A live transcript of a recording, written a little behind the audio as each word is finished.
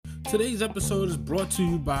Today's episode is brought to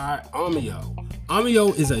you by Omio.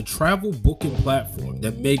 Omio is a travel booking platform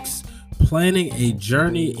that makes planning a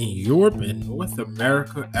journey in Europe and North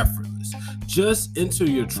America effortless. Just enter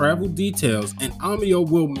your travel details and Omio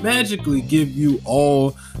will magically give you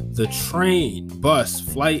all the train, bus,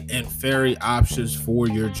 flight, and ferry options for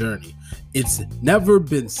your journey. It's never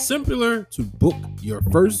been simpler to book your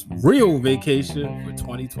first real vacation for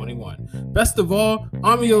 2021. Best of all,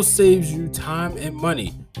 Omio saves you time and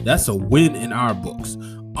money. That's a win in our books.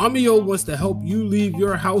 Omio wants to help you leave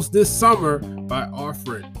your house this summer by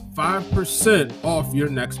offering 5% off your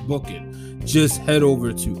next booking. Just head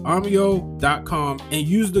over to omio.com and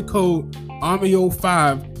use the code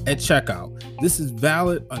OMIO5 at checkout. This is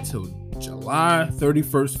valid until July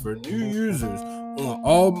 31st for new users on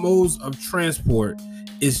all modes of transport.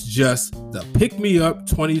 It's just the Pick Me Up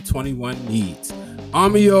 2021 needs.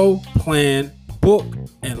 Omio, plan, book,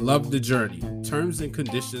 and love the journey. Terms and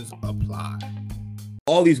conditions apply.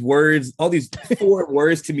 All these words, all these foreign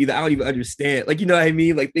words to me that I don't even understand. Like, you know what I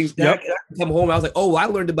mean? Like things that I come home, I was like, oh, I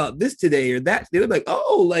learned about this today or that. They were like,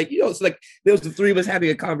 oh, like, you know, it's like there was the three of us having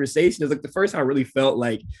a conversation. It was like the first time I really felt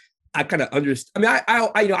like I kind of understand. I mean,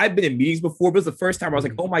 I you know, I've been in meetings before, but it was the first time I was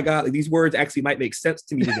like, oh my God, like these words actually might make sense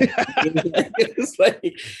to me today.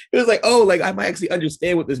 it was like, oh, like I might actually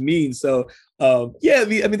understand what this means. So yeah, I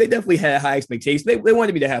mean, they definitely had high expectations. They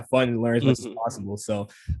wanted me to have fun and learn as much as possible. So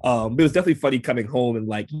it was definitely funny coming home and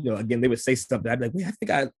like, you know, again, they would say something. I'd be like, wait,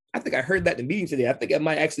 I think I heard that in the meeting today. I think I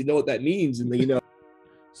might actually know what that means. And then, you know.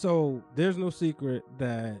 So there's no secret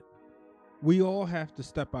that we all have to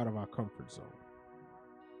step out of our comfort zone.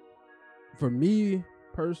 For me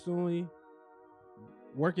personally,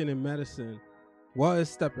 working in medicine was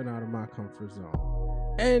stepping out of my comfort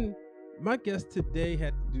zone. And my guest today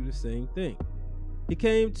had to do the same thing. He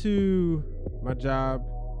came to my job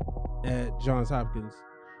at Johns Hopkins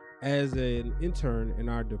as an intern in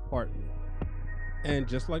our department. And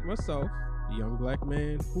just like myself, a young black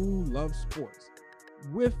man who loves sports,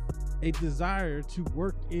 with a desire to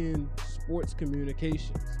work in sports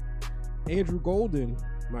communications. Andrew Golden,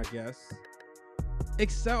 my guest,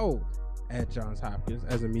 excelled at Johns Hopkins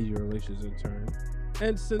as a media relations intern,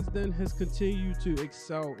 and since then has continued to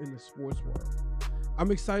excel in the sports world. I'm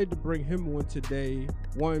excited to bring him on today,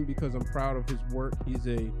 one, because I'm proud of his work. He's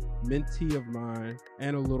a mentee of mine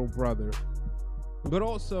and a little brother, but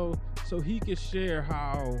also so he can share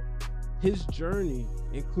how his journey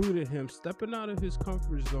included him stepping out of his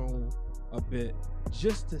comfort zone a bit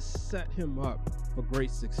just to set him up for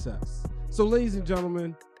great success. So, ladies and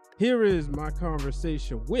gentlemen, here is my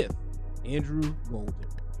conversation with Andrew Golden.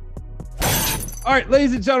 All right,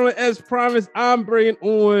 ladies and gentlemen, as promised, I'm bringing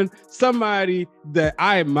on somebody that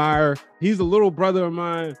I admire. He's a little brother of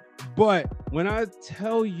mine, but when I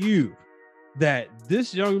tell you that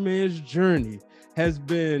this young man's journey has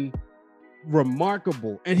been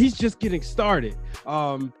remarkable and he's just getting started,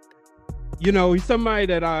 you know, he's somebody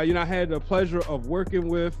that I had the pleasure of working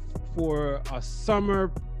with for a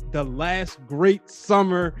summer, the last great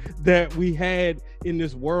summer that we had in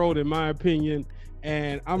this world, in my opinion.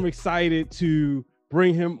 And I'm excited to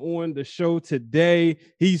bring him on the show today.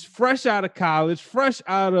 He's fresh out of college, fresh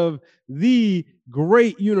out of the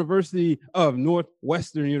great University of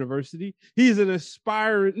Northwestern University. He's an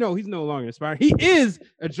aspiring, no, he's no longer aspiring. He is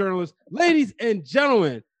a journalist. Ladies and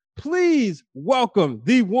gentlemen, please welcome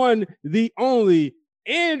the one, the only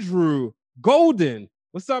Andrew Golden.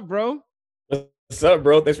 What's up, bro? What's up,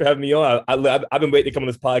 bro? Thanks for having me on. I've been waiting to come on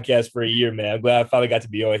this podcast for a year, man. I'm glad I finally got to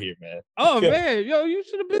be on here, man. Oh, man. Yo, you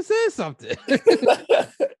should have been saying something.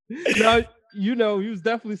 No, you know, he was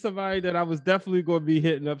definitely somebody that I was definitely going to be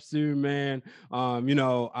hitting up soon, man. You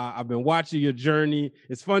know, I've been watching your journey.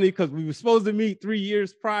 It's funny because we were supposed to meet 3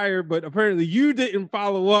 years prior, but apparently you didn't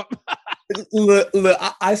follow up. Look,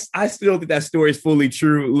 I still don't think that story is fully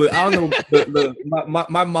true. Look, I don't know.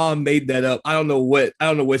 My mom made that up. I don't know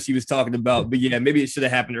what she was talking about, but yeah, maybe it should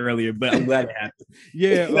have happened earlier. But I'm glad it happened.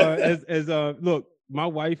 Yeah, look, my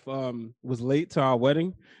wife was late to our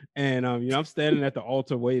wedding, and you know, I'm standing at the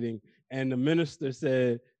altar waiting, and the minister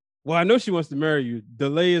said, "Well, I know she wants to marry you.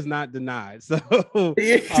 Delay is not denied." So,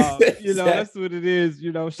 you know, that's what it is.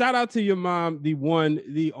 You know, shout out to your mom, the one,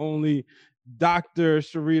 the only, Dr.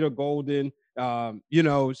 Sharita Golden. You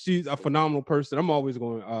know, she's a phenomenal person. I'm always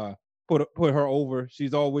going to put her over.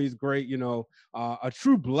 She's always great, you know, a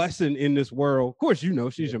true blessing in this world. Of course, you know,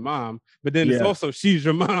 she's your mom, but then it's also she's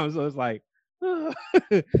your mom. So it's like,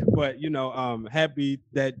 but, you know, happy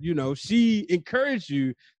that, you know, she encouraged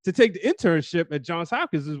you to take the internship at Johns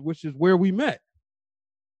Hopkins, which is where we met.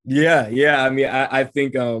 Yeah. I mean, I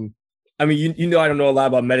think I mean, you know, I don't know a lot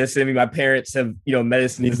about medicine. I mean, my parents have, you know,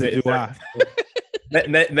 medicine is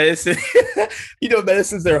medicine, you know,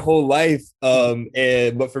 medicine's their whole life.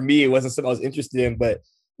 But for me, it wasn't something I was interested in. But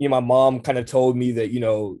you know, my mom kind of told me that, you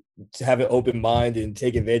know, to have an open mind and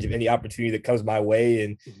take advantage of any opportunity that comes my way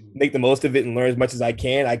and make the most of it and learn as much as I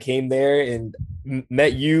can. I came there and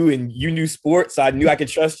met you, and you knew sports, so I knew I could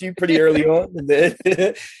trust you pretty early on. And then,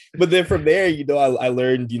 but then from there, you know, I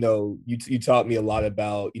learned, you know, you taught me a lot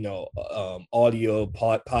about, you know, audio,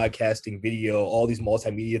 podcasting, video, all these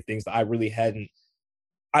multimedia things that I really hadn't.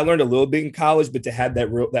 I learned a little bit in college, but to have that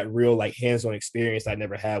real like hands-on experience I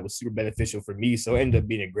never had was super beneficial for me. So it ended up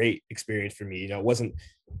being a great experience for me. You know, it wasn't,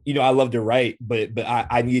 you know, I love to write, but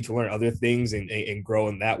I needed to learn other things and grow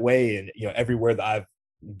in that way. And, you know, everywhere that I've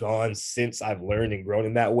gone since, I've learned and grown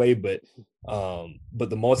in that way. But the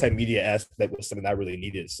multimedia aspect was something I really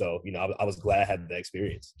needed. So, you know, I was glad I had that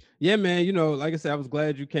experience. Yeah, man. You know, like I said, I was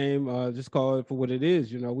glad you came. Just call it for what it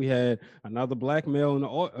is. You know, we had another black male in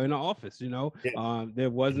the office. You know, Yeah.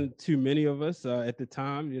 there wasn't too many of us at the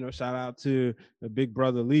time. You know, shout out to the big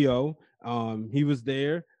brother Leo. He was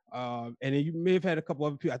there. And then you may have had a couple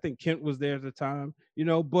other people. I think Kent was there at the time, you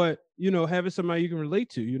know, but, you know, having somebody you can relate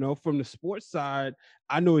to, you know, from the sports side,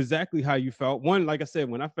 I know exactly how you felt. One, like I said,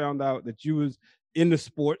 when I found out that you was in the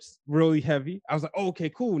sports really heavy, I was like, oh, okay,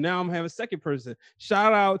 cool. Now I'm having a second person.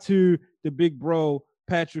 Shout out to the big bro,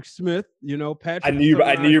 Patrick Smith. You know, Patrick. I knew you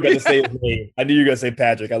were going to say his name. I knew you were going to say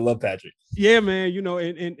Patrick. I love Patrick. Yeah, man. You know,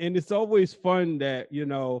 and it's always fun that, you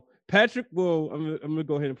know, Patrick will, I'm going to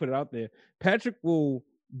go ahead and put it out there. Patrick will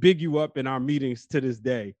big you up in our meetings to this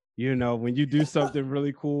day, you know, when you do something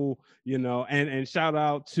really cool, you know, and shout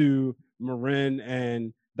out to Marin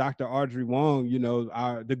and Dr. Audrey Wong, you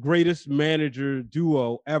know, the greatest manager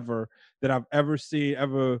duo ever that I've ever seen,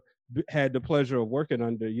 ever had the pleasure of working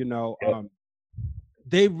under, you know. Yep.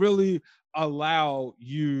 They really allow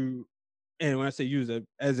you, and when I say use it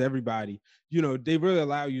as everybody, you know, they really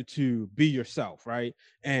allow you to be yourself, right?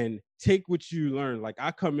 And take what you learn. Like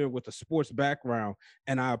I come in with a sports background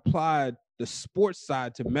and I applied the sports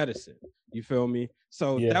side to medicine. You feel me?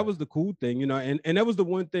 So that was the cool thing, you know, and that was the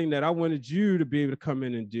one thing that I wanted you to be able to come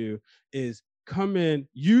in and do is come in,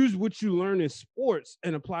 use what you learn in sports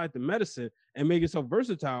and apply it to medicine and make it so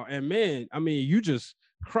versatile. And man, I mean, you just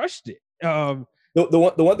crushed it. The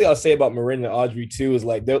one thing I'll say about Marin and Audrey too is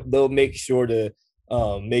like they'll make sure to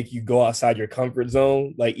make you go outside your comfort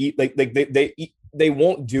zone. Like they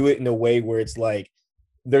won't do it in a way where it's like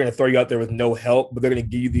they're going to throw you out there with no help, but they're going to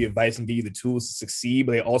give you the advice and give you the tools to succeed.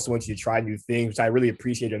 But they also want you to try new things, which I really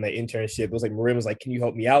appreciated in that internship. It was like Marin was like, "Can you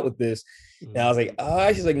help me out with this?" And I was like,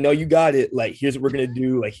 she's like, "No, you got it. Like, here's what we're gonna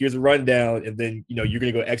do. Like, here's a rundown, and then you know you're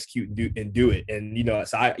gonna go execute and do it." And you know,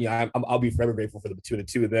 so I'll be forever grateful for the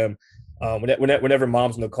two of them. Whenever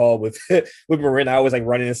mom's on the call with Marin, I always like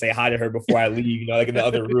run in and say hi to her before I leave, you know, like in the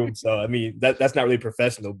other room. So I mean, that's not really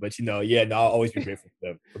professional, but you know, I'll always be grateful for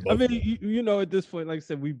them. I mean, you know, at this point, like I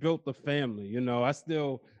said, we built the family. You know, I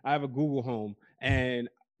have a Google Home, and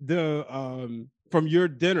the from your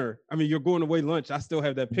dinner, I mean, you're going away lunch. I still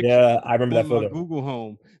have that picture. Yeah, I remember that photo. Google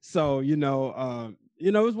Home. So you know,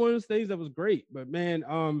 it was one of those things that was great. But man,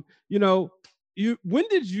 you know. When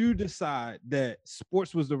did you decide that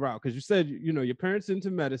sports was the route? Because you said, you know, your parents into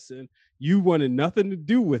medicine, you wanted nothing to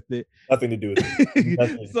do with it. Nothing to do with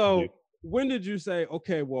it. So when did you say,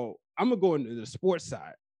 okay, well, I'm gonna go into the sports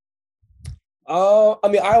side? I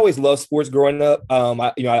mean, I always loved sports growing up.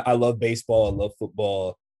 I love baseball, I love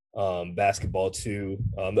football, basketball too.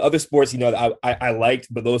 The other sports, you know, I liked,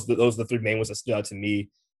 but those are the three main ones that stood out to me.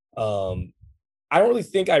 I don't really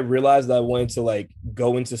think I realized that I wanted to like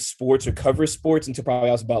go into sports or cover sports until probably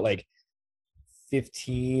I was about like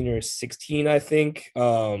 15 or 16, I think.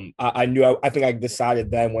 I think I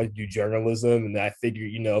decided that I wanted to do journalism, and I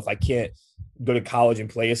figured, you know, if I can't go to college and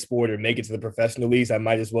play a sport or make it to the professional leagues, I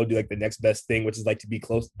might as well do like the next best thing, which is like to be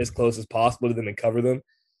as close as possible to them and cover them.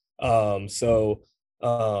 Went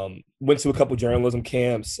to a couple journalism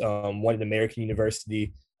camps, one at American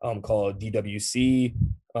University called DWC,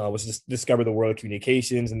 which is Discover the World of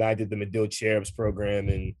Communications. And I did the Medill Cherubs program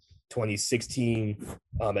in 2016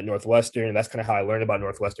 at Northwestern. And that's kind of how I learned about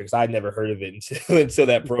Northwestern, because I'd never heard of it until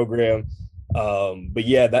that program. But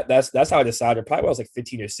yeah, that's how I decided. Probably when I was like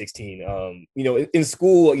 15 or 16. You know, in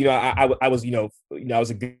school, you know, I was, you know, I was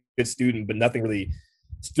a good student, but nothing really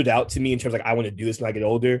stood out to me in terms of like, I want to do this when I get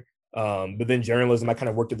older. But then journalism, I kind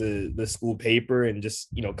of worked at the school paper and just,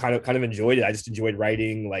 you know, kind of enjoyed it. I just enjoyed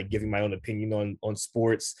writing, like giving my own opinion on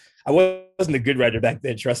sports. I wasn't a good writer back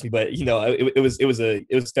then, trust me, but you know, it was a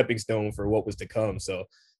stepping stone for what was to come. So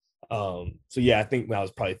yeah, I think when I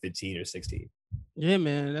was probably 15 or 16. Yeah,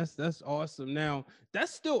 man, that's awesome. Now,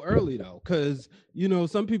 that's still early though, because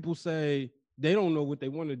some people say they don't know what they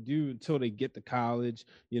want to do until they get to college,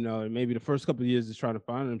 and maybe the first couple of years is trying to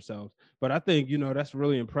find themselves. But I think, that's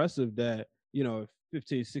really impressive that, at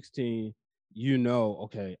 15, 16,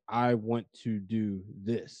 okay, I want to do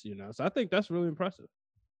this. So I think that's really impressive.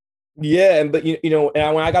 Yeah, and but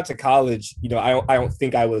and when I got to college, I don't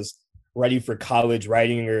think I was ready for college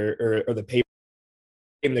writing or the paper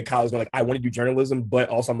came to college like I want to do journalism, but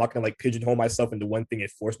also I'm not gonna like pigeonhole myself into one thing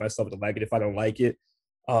and force myself to like it if I don't like it.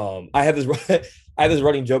 I had this I had this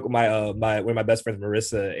running joke with my one of my best friends,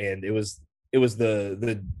 Marissa, and it was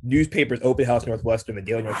the newspaper's open house Northwestern, the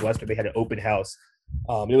Daily Northwestern. They had an open house.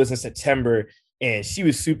 It was in September, and she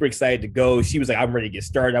was super excited to go. She was like, "I'm ready to get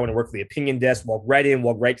started. I want to work for the opinion desk. Walk right in,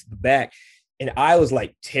 walk right to the back." And I was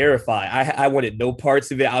like terrified. I wanted no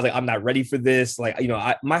parts of it. I was like, I'm not ready for this. Like,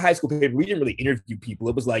 my high school paper, we didn't really interview people.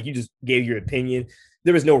 It was like you just gave your opinion.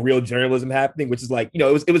 There was no real journalism happening, which is like,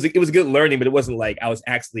 it was good learning, but it wasn't like I was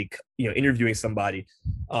actually, interviewing somebody.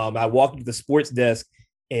 I walked to the sports desk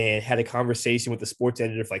and had a conversation with the sports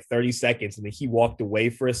editor for like 30 seconds, and then he walked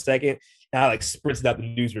away for a second. And I like sprinted out the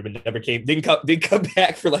newsroom and never didn't come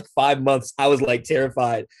back for like 5 months. I was like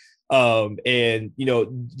terrified. And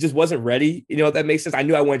just wasn't ready. If that makes sense. I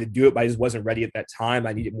knew I wanted to do it, but I just wasn't ready at that time.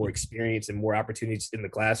 I needed more experience and more opportunities in the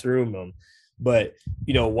classroom. But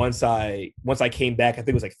once I came back, I think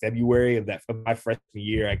it was like February of my freshman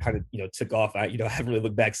year, I kind of took off. I haven't really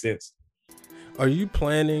looked back since. Are you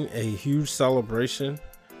planning a huge celebration,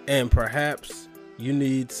 and perhaps you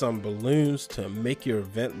need some balloons to make your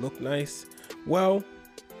event look nice? Well,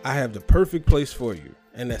 I have the perfect place for you,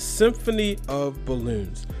 and that's Symphony of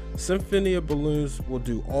Balloons. Symphony of Balloons will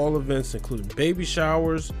do all events, including baby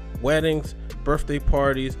showers, weddings, birthday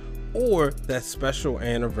parties, or that special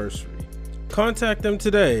anniversary. Contact them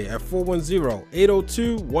today at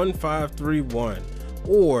 410-802-1531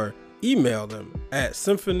 or email them at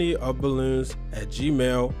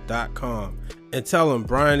symphonyofballoons@gmail.com and tell them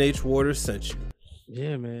Brian H. Waters sent you.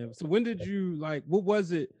 Yeah, man. So when did you what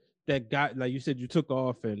was it that got, like you said, you took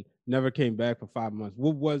off and never came back for 5 months?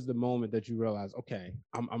 What was the moment that you realized, okay,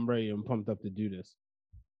 I'm ready, I'm pumped up to do this?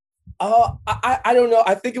 I don't know.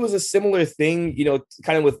 I think it was a similar thing,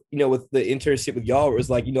 kind of with the internship with y'all. Where it was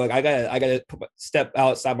like, like I gotta step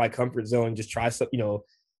outside my comfort zone and just try something,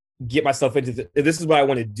 get myself into this is what I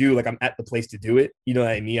want to do. Like I'm at the place to do it. You know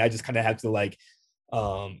what I mean? I just kind of have to like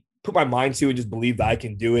put my mind to and just believe that I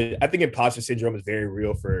can do it. I think imposter syndrome is very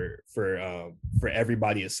real for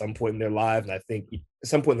everybody at some point in their lives. And I think at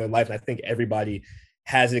some point in their life, and I think everybody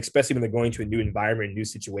has it, especially when they're going to a new environment, new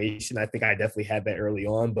situation. I think I definitely had that early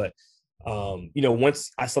on, but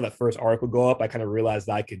once I saw that first article go up, I kind of realized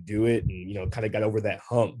that I could do it and, kind of got over that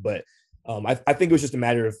hump. But I think it was just a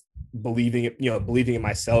matter of believing in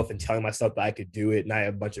myself and telling myself that I could do it. And I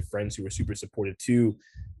have a bunch of friends who were super supportive too.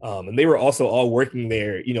 And they were also all working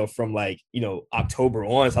there, from like, October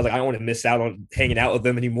on. So I was like, I don't want to miss out on hanging out with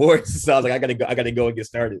them anymore. So I was like, I gotta go and get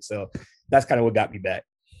started. So that's kind of what got me back.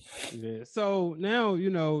 Yeah. So now,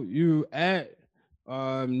 you at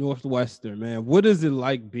Northwestern, man. What is it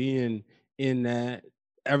like being in that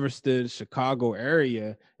Everston, Chicago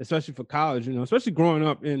area, especially for college, especially growing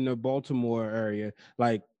up in the Baltimore area,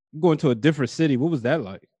 like going to a different city? What was that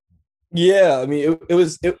like? Yeah, I mean,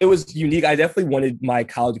 it was unique. I definitely wanted my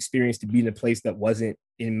college experience to be in a place that wasn't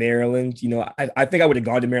in Maryland. I think I would have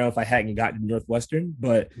gone to Maryland if I hadn't gotten to Northwestern,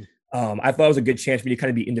 but I thought it was a good chance for me to kind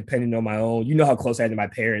of be independent on my own. You know how close I am to my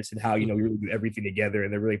parents and how, we really do everything together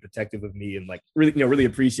and they're really protective of me and like really, really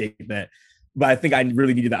appreciate that. But I think I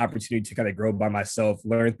really needed the opportunity to kind of grow by myself,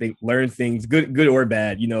 learn things, good or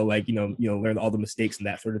bad, learn all the mistakes and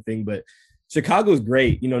that sort of thing. But Chicago is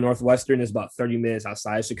great. Northwestern is about 30 minutes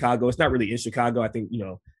outside Chicago. It's not really in Chicago. I think,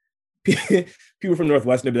 people from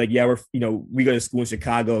Northwestern will be like, yeah, we go to school in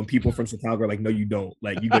Chicago, and people from Chicago are like, no, you don't.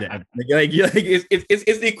 Like, you go to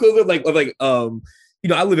it's the equivalent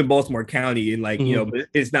I live in Baltimore County, and but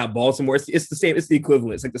it's not Baltimore. It's the same. It's the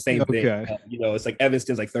equivalent. It's like the same thing. It's like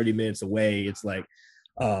Evanston's like 30 minutes away. It's like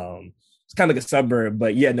it's kind of like a suburb.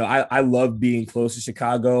 But yeah, no, I love being close to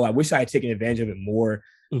Chicago. I wish I had taken advantage of it more.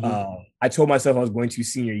 I told myself I was going to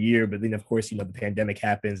senior year, but then of course, the pandemic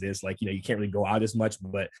happens. It's like, you can't really go out as much,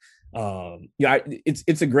 but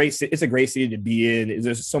it's a great city to be in.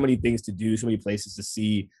 There's so many things to do, so many places to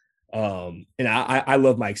see. And I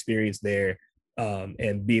love my experience there.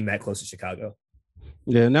 And being that close to Chicago.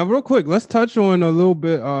 Yeah. Now, real quick, let's touch on a little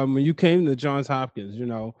bit. When you came to Johns Hopkins, you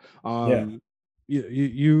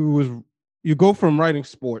go from writing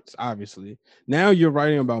sports, obviously. Now you're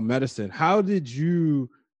writing about medicine. How did you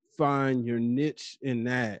find your niche in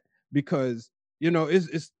that? Because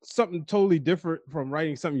it's something totally different from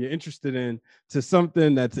writing something you're interested in to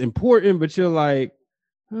something that's important, but you're like,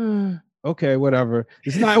 okay, whatever.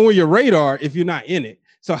 It's not on your radar if you're not in it.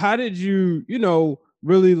 So how did you,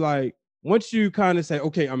 really like, once you kind of say,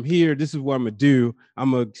 okay, I'm here, this is what I'm gonna do,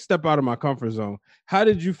 I'm gonna step out of my comfort zone. How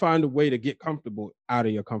did you find a way to get comfortable out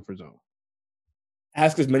of your comfort zone?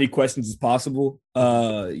 Ask as many questions as possible.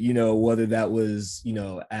 Whether that was,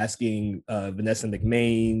 asking Vanessa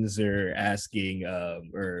McMains or asking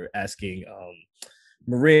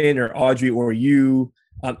Marin or Audrey or you,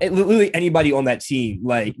 literally anybody on that team,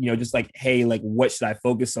 like, just like, hey, like, what should I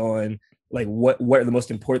focus on? Like, what are the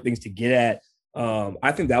most important things to get at?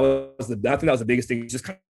 I think that was the biggest thing, just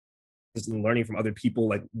kind of just learning from other people,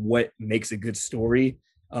 like what makes a good story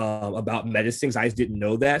about medicine. I just didn't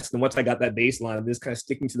know that. So then once I got that baseline, I'm just kind of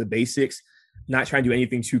sticking to the basics, not trying to do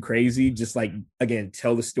anything too crazy, just like, again,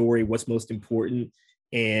 tell the story, what's most important,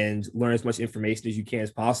 and learn as much information as you can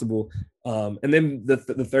as possible. And then the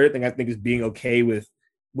third thing I think is being okay with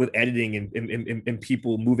editing and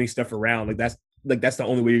people moving stuff around. That's the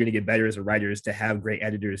only way you're going to get better as a writer, is to have great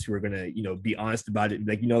editors who are going to, be honest about it.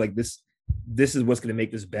 Like, this is what's going to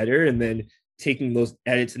make this better. And then taking those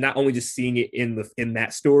edits and not only just seeing it in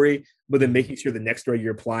that story, but then making sure the next story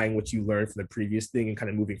you're applying what you learned from the previous thing and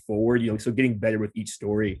kind of moving forward, so getting better with each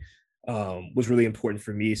story was really important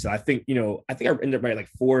for me. So I think I ended up writing like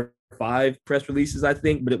 4 or 5 press releases, I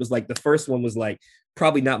think, but it was like the first one was like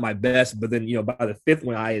probably not my best, but then by the 5th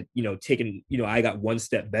one I had taken, I got one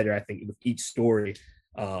step better, I think, with each story,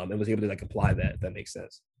 and was able to like apply that, if that makes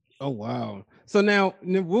sense. Oh, wow. So now,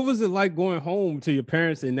 what was it like going home to your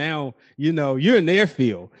parents and now, you're in their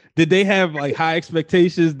field? Did they have like high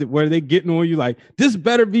expectations? Were they getting on you like, this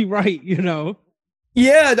better be right,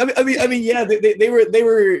 Yeah. I mean, yeah, they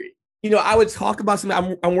were, I would talk about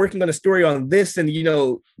something. I'm working on a story on this. And,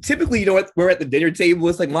 typically, we're at the dinner table.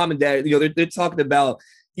 It's like mom and dad, they're talking about,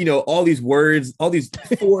 all these words, all these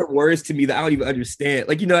 4 words to me that I don't even understand.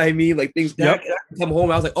 Like, you know what I mean? Like things that I come home,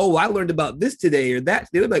 I was like, oh, I learned about this today or that.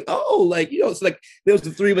 They were like, oh, like, so like there was the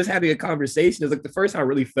 3 of us having a conversation. It was like the first time I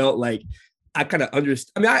really felt like I kind of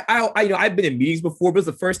understand. I mean, I I've been in meetings before, but it was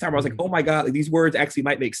the first time I was like, oh my God, like these words actually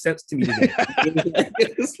might make sense to me today.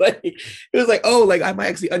 it was like, oh, like I might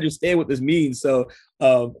actually understand what this means. So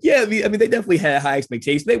yeah, I mean, they definitely had high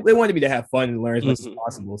expectations. They wanted me to have fun and learn as much as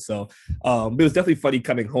possible. So it was definitely funny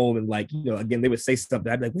coming home and like, again, they would say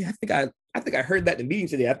something. I'd be like, wait, I think I heard that in the meeting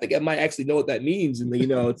today. I think I might actually know what that means. And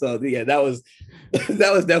so yeah, that was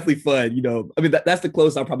definitely fun. I mean, that's the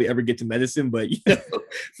closest I'll probably ever get to medicine, but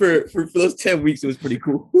for those 10 weeks, it was pretty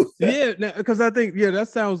cool. Yeah, because I think, that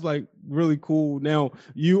sounds like really cool. Now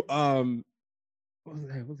you what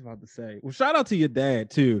was I about to say? Well, shout out to your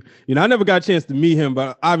dad too. I never got a chance to meet him,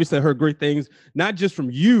 but obviously I heard great things, not just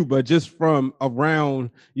from you, but just from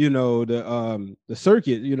around, the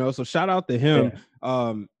circuit, so shout out to him.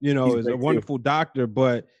 Yeah. Is a wonderful doctor,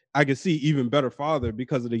 but I can see even better father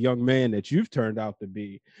because of the young man that you've turned out to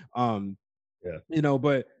be.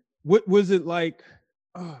 But what was it like?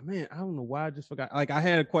 Oh man, I don't know why I just forgot. Like I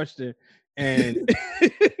had a question and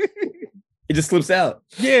it just slips out.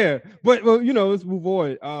 Yeah, but well, let's move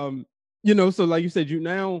on. So like you said,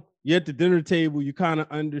 you're at the dinner table, you kind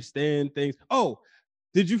of understand things. Oh,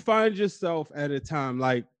 did you find yourself at a time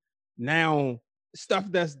like now stuff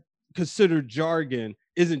that's considered jargon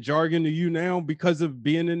isn't jargon to you now because of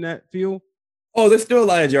being in that field? Oh, there's still a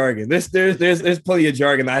lot of jargon. There's plenty of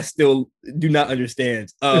jargon I still do not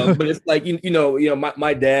understand. But it's like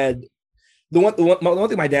my dad. The one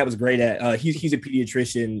thing my dad was great at, he's a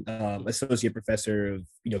pediatrician, associate professor of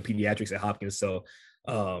pediatrics at Hopkins. So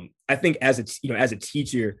I think as a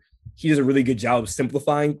teacher, he does a really good job of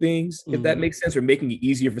simplifying things, if that makes sense, or making it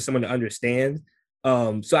easier for someone to understand.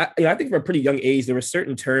 So I think from a pretty young age, there were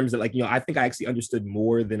certain terms that like I think I actually understood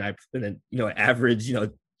more than an average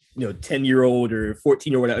 10-year-old or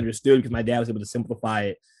 14-year-old understood, because my dad was able to simplify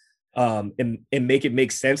it and make it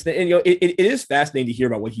make sense. And it is fascinating to hear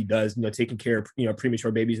about what he does, taking care of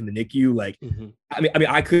premature babies in the NICU. Like I mean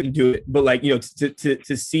I couldn't do it, but like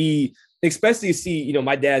to see, especially to see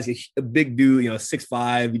my dad's a big dude,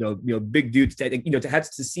 6'5", big dude,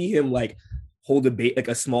 to see him like hold like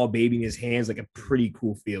a small baby in his hands, like a pretty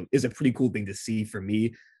cool feel, is a pretty cool thing to see for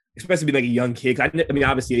me, especially being like a young kid. I mean,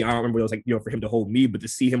 obviously I don't remember what it was like, for him to hold me, but to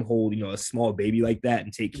see him hold, a small baby like that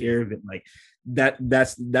and take care of it, like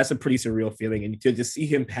that's a pretty surreal feeling. And to see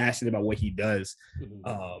him passionate about what he does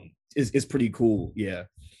is pretty cool. Yeah.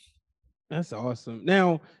 That's awesome.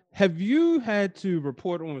 Now, have you had to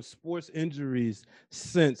report on sports injuries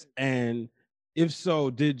since? And If so,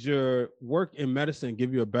 did your work in medicine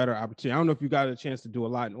give you a better opportunity? I don't know if you got a chance to do a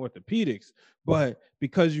lot in orthopedics, but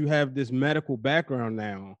because you have this medical background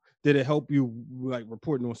now, did it help you like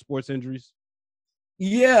reporting on sports injuries?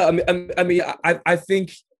 Yeah, I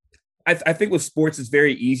think I think with sports, it's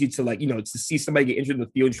very easy to like, to see somebody get injured in the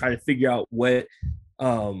field and try to figure out what,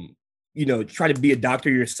 um, try to be a doctor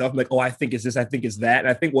yourself. Like, oh, I think it's this, I think it's that. And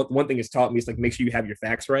I think one thing it's taught me is like, make sure you have your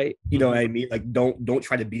facts right. You know what I mean? Like, don't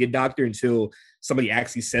try to be a doctor until somebody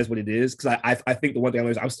actually says what it is. Cause I think the one thing I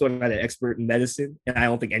learned is I'm still not an expert in medicine, and I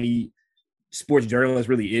don't think any sports journalist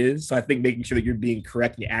really is. So I think making sure that you're being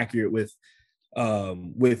correct and accurate with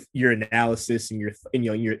your analysis and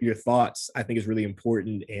your thoughts, I think is really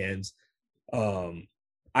important. And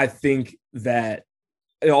I think that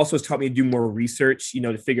it also has taught me to do more research,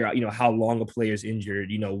 to figure out, how long a player is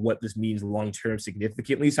injured, what this means long-term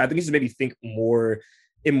significantly. So I think it's maybe think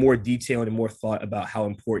in more detail and in more thought about how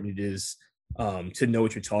important it is to know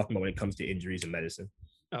what you're talking about when it comes to injuries in medicine.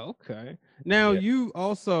 Okay. Now you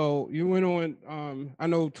went on, I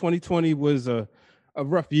know 2020 was a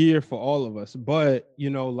rough year for all of us, but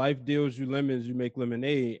life deals you lemons, you make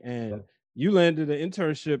lemonade, and you landed an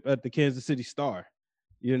internship at the Kansas City Star,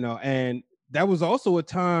 and that was also a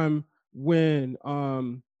time when,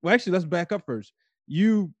 well, actually, let's back up first.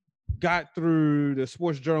 You got through the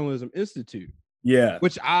Sports Journalism Institute. Yeah.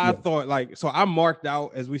 Which I thought so I marked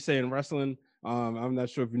out, as we say in wrestling. I'm not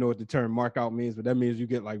sure if you know what the term mark out means, but that means you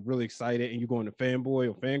get like really excited and you go into fanboy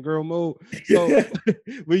or fangirl mode. So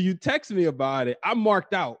when you text me about it, I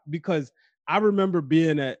marked out because I remember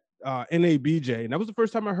being at NABJ, and that was the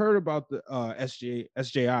first time I heard about the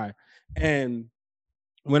SJI. And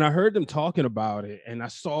when I heard them talking about it, and I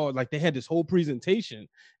saw like they had this whole presentation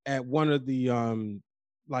at one of the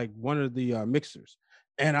mixers,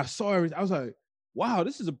 and I saw everything, I was like, wow,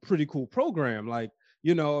 this is a pretty cool program. Like,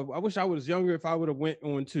 I wish I was younger. If I would have went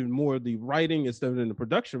on to more of the writing instead of in the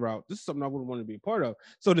production route, this is something I would want to be a part of.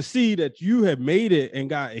 So to see that you have made it and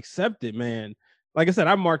got accepted, man, like I said,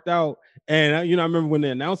 I marked out, and I remember when the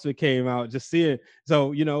announcement came out, just seeing.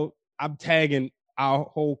 So I'm tagging our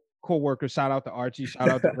whole co-worker. Shout out to Archie. Shout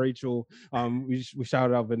out to Rachel. We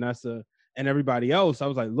shouted out Vanessa and everybody else. I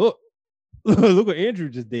was like, look what Andrew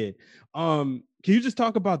just did. Can you just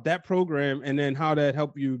talk about that program and then how that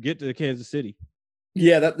helped you get to Kansas City?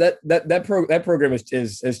 Yeah, that program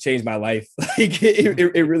has changed my life. Like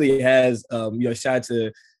it really has. Shout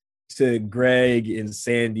out to Greg and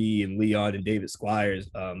Sandy and Leon and David Squires.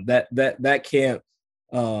 That camp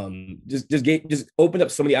just opened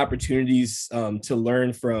up so many opportunities to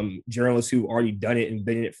learn from journalists who've already done it and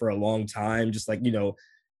been in it for a long time. Just like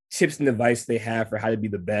tips and advice they have for how to be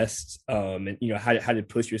the best, and how to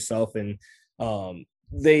push yourself. And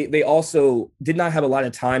they also did not have a lot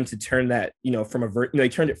of time to turn that from they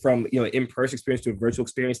turned it from in-person experience to a virtual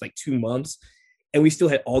experience like 2 months, and we still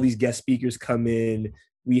had all these guest speakers come in.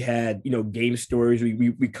 We had game stories.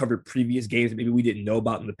 We covered previous games that maybe we didn't know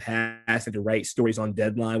about in the past. Had to write stories on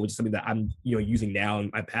deadline, which is something that I'm using now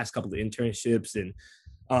in my past couple of internships. And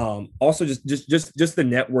also just the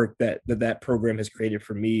network that program has created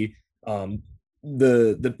for me.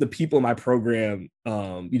 The people in my program,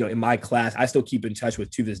 in my class, I still keep in touch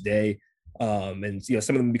with to this day. And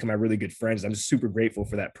some of them become my really good friends. I'm super grateful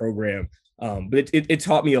for that program. But it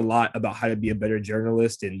taught me a lot about how to be a better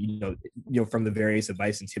journalist, and from the various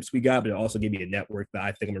advice and tips we got. But it also gave me a network that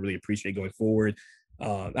I think I'm gonna really appreciate going forward.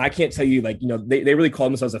 I can't tell you, they really call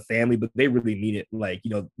themselves a family, but they really mean it. Like,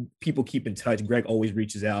 people keep in touch. Greg always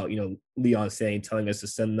reaches out. Leon telling us to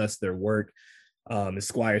send us their work. And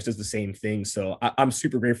Squires does the same thing. So I'm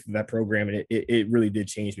super grateful for that program, and it really did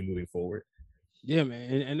change me moving forward. Yeah,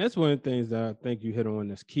 man. And that's one of the things that I think you hit on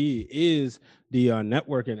that's key is the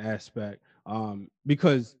networking aspect.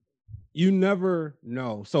 Because you never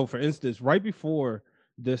know. So for instance, right before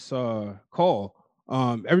this call,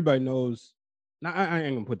 everybody knows. Now I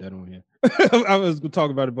ain't gonna put that on here. I was gonna talk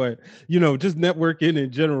about it, but just networking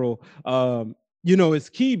in general, it's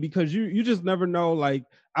key because you just never know. Like,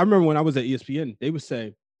 I remember when I was at ESPN, they would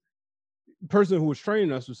say, the person who was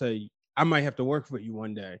training us would say, I might have to work for you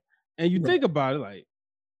one day. And you think about it, like,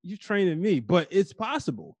 you're training me, but it's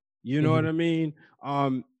possible. You know what I mean?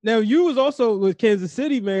 Now you was also with Kansas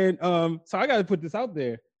City, man. So I got to put this out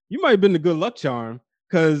there. You might have been the good luck charm,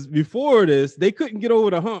 because before this, they couldn't get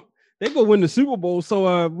over the hump. They go win the Super Bowl.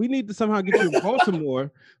 So we need to somehow get you to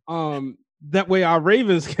Baltimore. That way our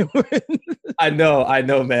Ravens can win. I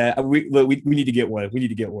know, man. We need to get one. We need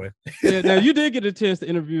to get one. Yeah, now you did get a chance to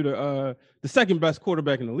interview the second best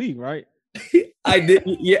quarterback in the league, right? I did.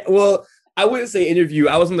 Yeah. Well, I wouldn't say interview.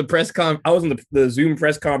 I was on the Zoom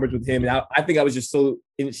press conference with him, and I think I was just so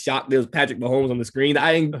in shock. There was Patrick Mahomes on the screen.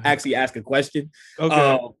 I didn't actually ask a question.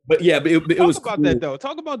 Okay. But yeah, but it was about cool. that though.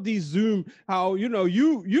 Talk about these Zoom. How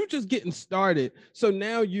you just getting started. So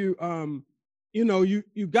now you gotten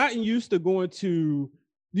used to going to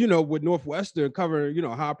with Northwestern covering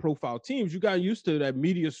high profile teams. You got used to that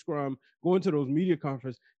media scrum, going to those media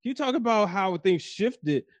conferences. Can you talk about how things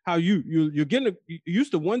shifted? How you're getting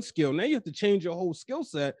used to one skill, now you have to change your whole skill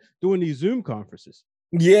set doing these Zoom conferences.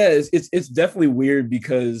 Yeah, it's definitely weird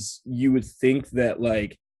because you would think that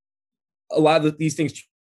like a lot of these things,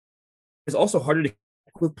 it's also harder to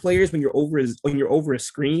connect with players when you're over a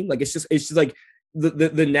screen. Like it's just like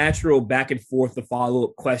the natural back and forth, the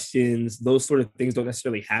follow-up questions, those sort of things don't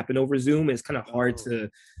necessarily happen over Zoom. It's kind of hard to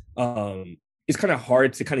kind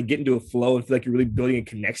of get into a flow and feel like you're really building a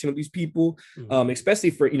connection with these people. Especially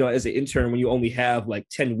for, as an intern, when you only have like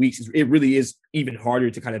 10 weeks, it really is even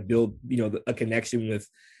harder to kind of build, a connection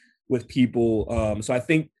with people. So I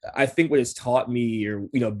think what it's taught me, or,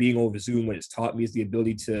 being over Zoom, what it's taught me is the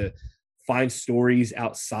ability to find stories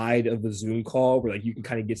outside of the Zoom call where like you can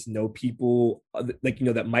kind of get to know people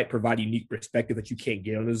that might provide a unique perspective that you can't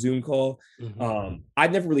get on a Zoom call. I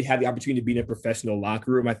never really had the opportunity to be in a professional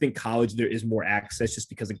locker room. I think college there is more access just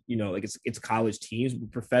because it's college teams.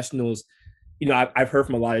 Professionals, I've heard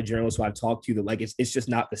from a lot of journalists who I've talked to that like it's just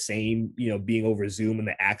not the same, being over Zoom and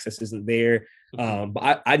the access isn't there.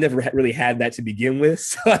 But I never really had that to begin with,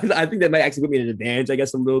 so I think that might actually put me at an advantage, I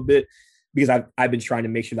guess, a little bit, because I've been trying to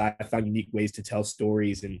make sure that I found unique ways to tell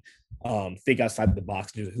stories and think outside the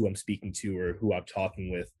box of who I'm speaking to or who I'm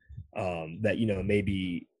talking with, that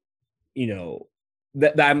maybe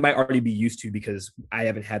that I might already be used to because I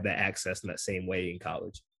haven't had that access in that same way in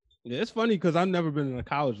college. Yeah, it's funny because I've never been in a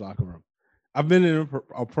college locker room. I've been in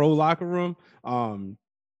a pro locker room, and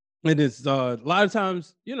it's a lot of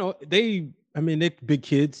times they're big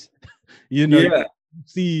kids, Yeah.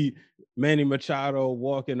 see Manny Machado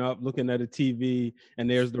walking up, looking at a TV, and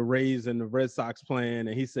there's the Rays and the Red Sox playing,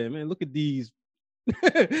 and he said, "Man, look at these,"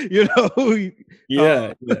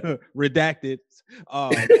 redacted,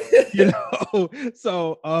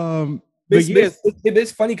 So,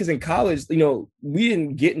 it's funny because in college, we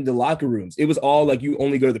didn't get into locker rooms. It was all like you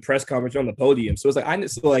only go to the press conference or on the podium. So it's like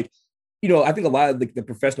I think a lot of the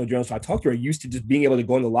professional journalists I talk to are used to just being able to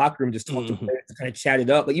go in the locker room and just talk to players and kind of chat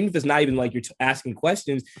it up. Like, even if it's not even like you're asking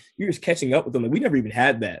questions, you're just catching up with them. Like, we never even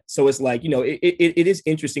had that. So it's like, it is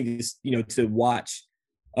interesting to watch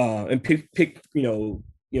and pick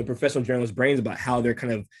professional journalists' brains about how they're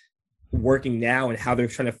kind of working now and how they're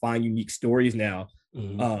trying to find unique stories now.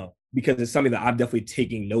 Because it's something that I'm definitely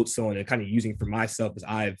taking notes on and kind of using for myself as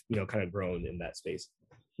I've, kind of grown in that space.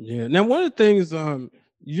 Yeah. Now, one of the things,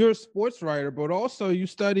 you're a sports writer, but also you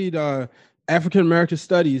studied African-American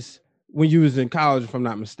studies when you was in college, if I'm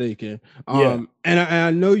not mistaken. And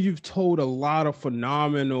I know you've told a lot of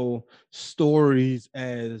phenomenal stories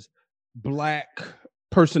as Black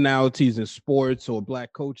personalities in sports, or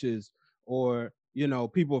Black coaches, or,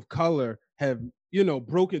 people of color have,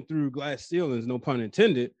 broken through glass ceilings, no pun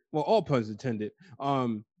intended. Well, all puns intended.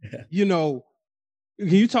 Can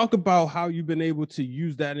you talk about how you've been able to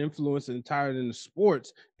use that influence entirely in the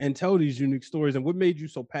sports and tell these unique stories, and what made you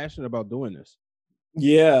so passionate about doing this?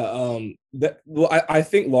 Yeah, I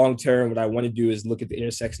think long term, what I want to do is look at the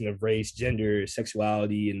intersection of race, gender,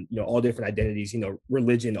 sexuality, and all different identities,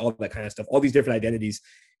 religion, all that kind of stuff, all these different identities,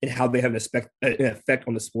 and how they have an effect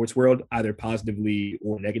on the sports world, either positively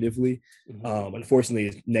or negatively.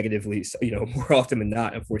 Unfortunately, negatively, more often than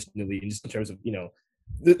not. Unfortunately, just in terms of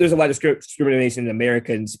there's a lot of discrimination in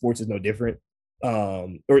America, and sports is no different.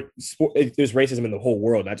 There's racism in the whole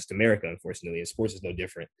world, not just America, unfortunately, and sports is no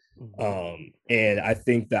different. And I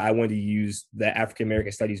think that I wanted to use the African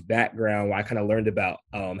American studies background, where I kind of learned about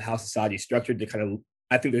how society is structured, to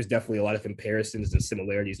I think there's definitely a lot of comparisons and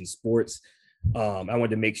similarities in sports. I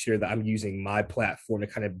wanted to make sure that I'm using my platform to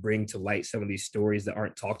kind of bring to light some of these stories that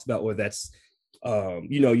aren't talked about, whether that's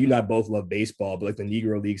you and I both love baseball, but like the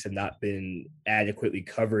Negro Leagues have not been adequately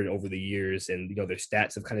covered over the years, and their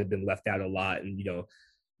stats have kind of been left out a lot, and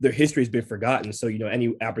their history has been forgotten. So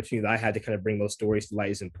any opportunity that I had to kind of bring those stories to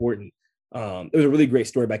light is important. There was a really great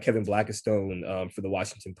story by Kevin Blackistone for the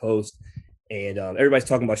Washington Post, and everybody's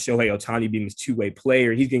talking about Shohei Ohtani being this two-way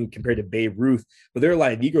player. He's getting compared to Babe Ruth, but there are a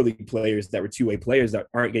lot of Negro League players that were two-way players that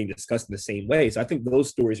aren't getting discussed in the same way. So I think those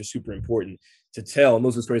stories are super important to tell, and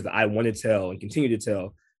those are stories that I want to tell and continue to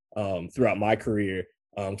tell throughout my career.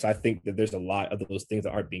 So I think that there's a lot of those things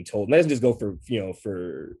that aren't being told. And that doesn't just go for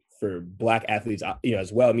Black athletes,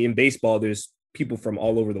 as well. I mean, in baseball, there's people from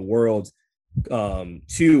all over the world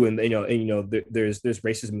too, and there's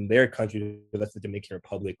racism in their country, that's the Dominican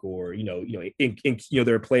Republic, or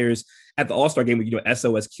there are players at the All-Star game with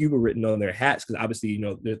SOS Cuba written on their hats, because obviously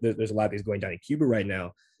there's a lot of things going down in Cuba right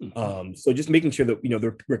now. So just making sure that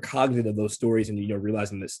we're cognizant of those stories, and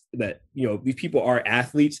realizing that these people are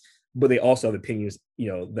athletes, but they also have opinions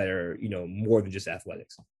that are more than just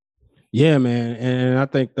athletics. Yeah, man, and I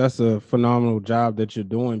think that's a phenomenal job that you're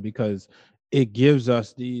doing, because it gives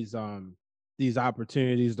us these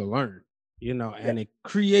opportunities to learn, and it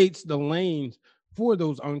creates the lanes for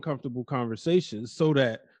those uncomfortable conversations, so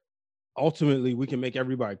that ultimately we can make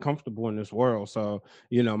everybody comfortable in this world. So,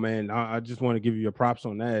 man, I just want to give you your props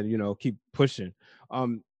on that. Keep pushing.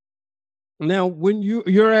 Now, when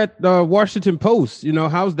you're at the Washington Post,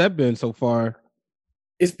 how's that been so far?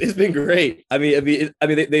 It's been great. I mean,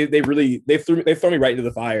 they've thrown me right into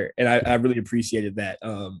the fire, and I really appreciated that.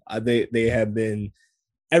 They have been.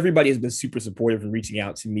 Everybody has been super supportive and reaching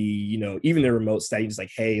out to me, even the remote study, just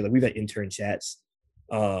like, hey, like we've had intern chats,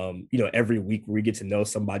 every week where we get to know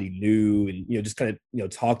somebody new and, just kind of,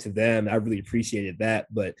 talk to them. I really appreciated that,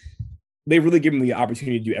 but they've really given me the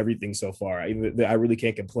opportunity to do everything so far. I really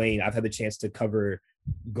can't complain. I've had the chance to cover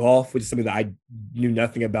golf, which is something that I knew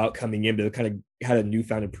nothing about coming in, but kind of had a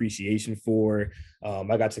newfound appreciation for.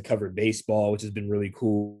 I got to cover baseball, which has been really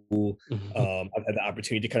cool. I've had the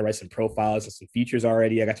opportunity to kind of write some profiles and some features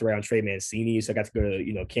already. I got to write on Trey Mancini, so I got to go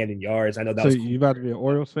to Camden Yards. I know that. So you about to be an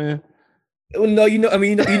Orioles fan? Well, no,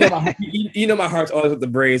 my heart's always with the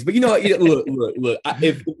Braves, but look.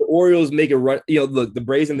 If the Orioles make a run, look, the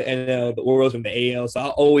Braves in the NL, the Orioles in the AL, so I'll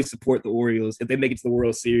always support the Orioles if they make it to the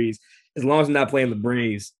World Series. As long as I'm not playing the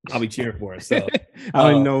Braves, I'll be cheering for them. So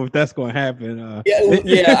I don't know if that's going to happen. I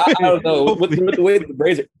don't know. With the way the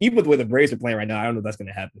Braves are, even with the way the Braves are playing right now, I don't know if that's going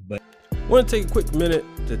to happen. But I want to take a quick minute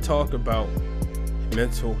to talk about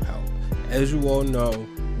mental health. As you all know,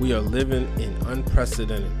 we are living in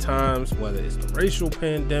unprecedented times, whether it's the racial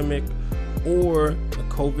pandemic or the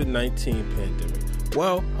COVID-19 pandemic.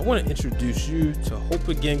 Well, I want to introduce you to Hope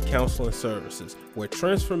Again Counseling Services, where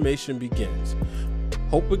transformation begins.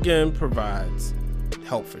 Hope Again provides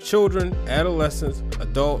help for children, adolescents,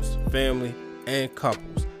 adults, family, and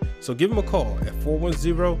couples. So give them a call at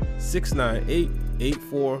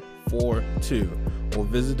 410-698-8442 or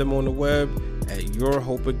visit them on the web at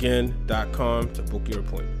yourhopeagain.com to book your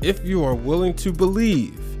appointment. If you are willing to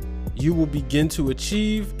believe, you will begin to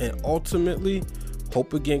achieve, and ultimately,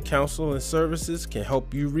 Hope Again Counseling Services can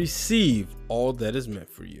help you receive all that is meant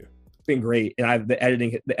for you. It's been great, and the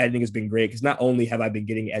editing has been great, because not only have I been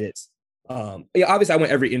getting edits, obviously I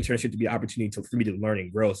want every internship to be an opportunity for me to learn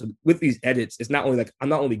and grow. So with these edits, it's not only like I'm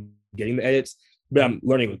not only getting the edits, but I'm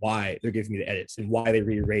learning why they're giving me the edits and why they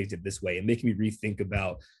rearranged it this way, and making me rethink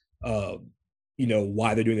about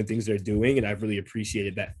why they're doing the things they're doing. And I've really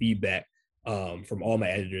appreciated that feedback from all my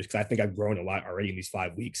editors, because I think I've grown a lot already in these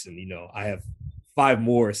 5 weeks, and I have 5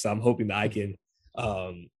 more, so I'm hoping that I can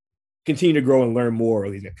continue to grow and learn more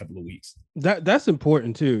over these next couple of weeks. That's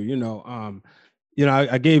important too.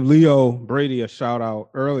 I gave Leo Brady a shout out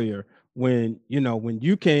earlier when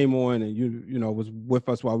you came on and you was with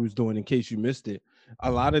us while we was doing In Case You Missed It.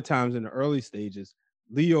 A lot of times in the early stages,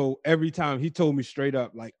 Leo, every time he told me straight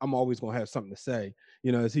up, like, I'm always going to have something to say,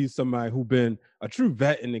 as he's somebody who's been a true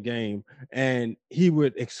vet in the game. And he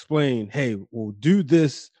would explain, hey, we'll do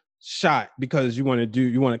this shot because you want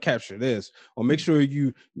to capture this, or make sure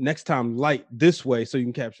you next time light this way so you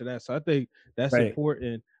can capture that. So I think that's right.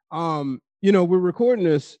 Important. We're recording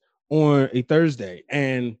this on a Thursday,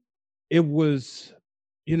 and it was,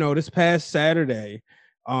 this past Saturday,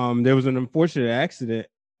 there was an unfortunate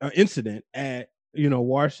incident at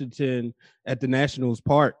Washington at the Nationals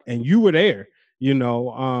Park, and you were there.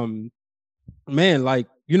 Man, like,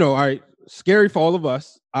 all right, scary for all of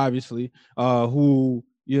us, obviously, who,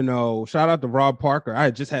 shout out to Rob Parker. I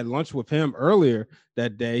had just had lunch with him earlier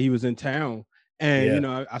that day. He was in town, and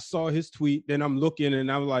I saw his tweet. Then I'm looking,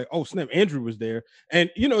 and I was like, oh snap, Andrew was there. And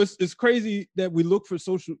it's crazy that we look to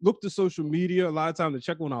social media a lot of times to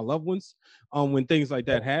check on our loved ones when things like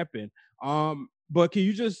that happen. But can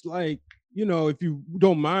you just, like, if you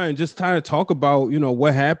don't mind, just kind of talk about,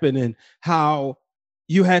 what happened and how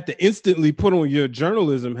you had to instantly put on your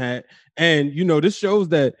journalism hat. And, this shows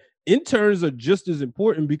that interns are just as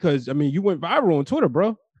important, because, I mean, you went viral on Twitter,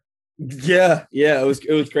 bro. Yeah. It was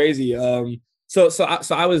crazy. So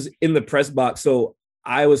I was in the press box. So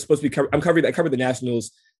I was supposed to be I covered the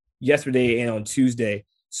Nationals yesterday and on Tuesday.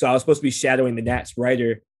 So I was supposed to be shadowing the Nats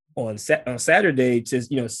writer on Saturday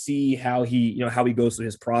to see how he goes through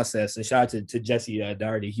his process. And shout out to Jesse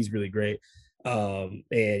Doherty, he's really great. And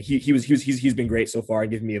he's been great so far,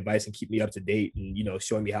 giving me advice and keep me up to date, and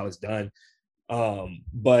showing me how it's done.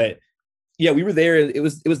 But yeah, we were there. It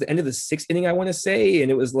was the end of the 6th inning, I want to say,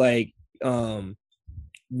 and it was like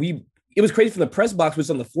it was crazy from the press box, which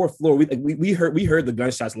was on the 4th floor. We heard the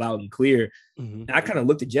gunshots loud and clear. Mm-hmm. And I kind of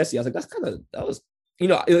looked at Jesse. I was like, that was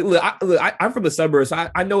I'm from the suburbs, so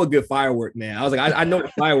I know a good firework, man. I was like, I know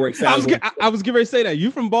what fireworks sounds like. I was getting ready to say that. You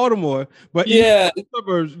from Baltimore, but yeah, in the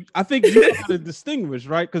suburbs, I think you know how to distinguish,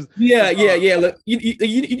 right? Because yeah. Look,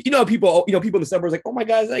 people in the suburbs like, oh my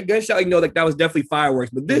God, is that a gunshot? Like that was definitely fireworks.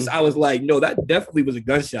 But this, I was like, no, that definitely was a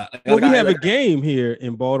gunshot. Well, we have a game here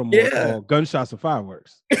in Baltimore called Gunshots and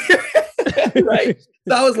Fireworks. Right.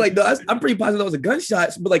 So I was like, no, I'm pretty positive that was a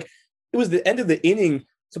gunshot. But like, it was the end of the inning.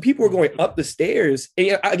 So people were going up the stairs,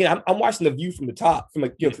 and again, I'm watching the view from the top, from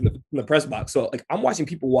the press box. So like, I'm watching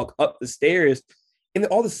people walk up the stairs, and then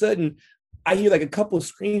all of a sudden, I hear like a couple of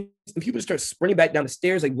screams, and people start sprinting back down the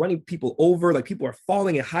stairs, like running people over, like people are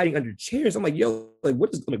falling and hiding under chairs. I'm like, yo, like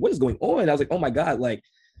what is going on? And I was like, oh my God, like,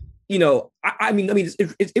 I mean,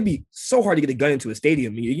 it'd be so hard to get a gun into a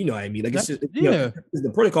stadium. You know what I mean? Like, it's just it's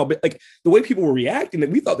the protocol, but like the way people were reacting, like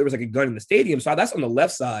we thought there was like a gun in the stadium. So that's on the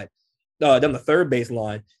left side. Down the third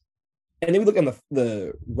baseline, and then we look on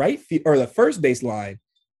the right or the first baseline,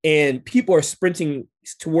 and people are sprinting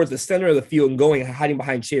towards the center of the field and going and hiding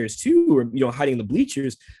behind chairs too, or hiding in the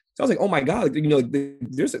bleachers. So I was like, oh my God,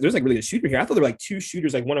 there's like really a shooter here. I thought there were like 2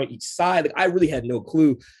 shooters, like one on each side. Like I really had no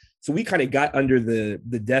clue. So we kind of got under the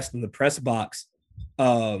desk in the press box.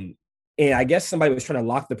 And I guess somebody was trying to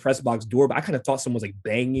lock the press box door, but I kind of thought someone was like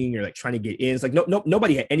banging or like trying to get in. It's like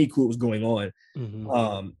nobody had any clue what was going on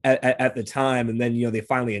at the time. And then they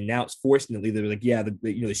finally announced, fortunately, they were like, yeah,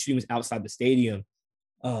 the shooting was outside the stadium.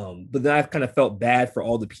 But then I kind of felt bad for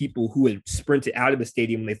all the people who had sprinted out of the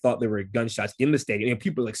stadium when they thought there were gunshots in the stadium. And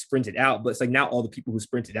people like sprinted out, but it's like now all the people who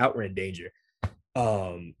sprinted out were in danger.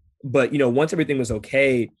 But once everything was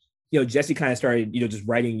okay, Jesse kind of started, just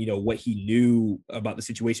writing, what he knew about the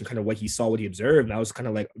situation, kind of what he saw, what he observed. And I was kind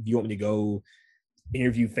of like, do you want me to go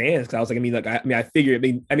interview fans? Because I was like, I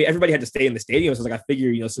figured, everybody had to stay in the stadium. So I was like, I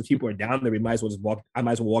figure, since people are down there, I might as well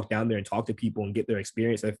walk down there and talk to people and get their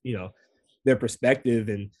experience, their perspective.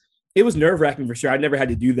 And it was nerve wracking for sure. I never had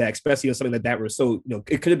to do that, especially something like that was so,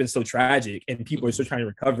 it could have been so tragic and people are still trying to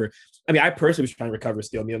recover. I personally was trying to recover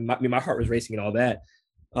still. My heart was racing and all that.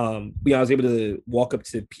 I was able to walk up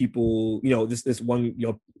to people, this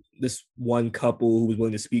one couple who was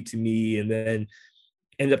willing to speak to me, and then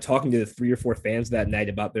ended up talking to 3 or 4 fans that night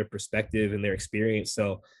about their perspective and their experience.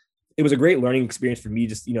 So it was a great learning experience for me,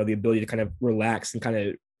 just, the ability to kind of relax and kind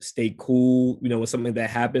of stay cool, when something like that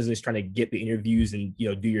happens, and just trying to get the interviews and,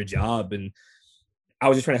 do your job. And I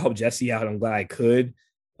was just trying to help Jesse out. I'm glad I could.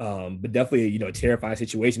 But definitely, a terrifying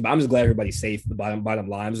situation. But I'm just glad everybody's safe. The bottom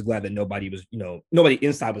line, I'm just glad that nobody was, nobody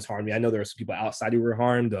inside was harmed. I know there were some people outside who were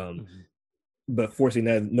harmed. But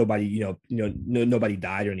fortunately, nobody, nobody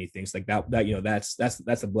died or anything. So like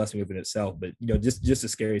that's a blessing within itself. But just a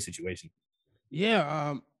scary situation.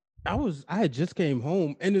 Yeah, I had just came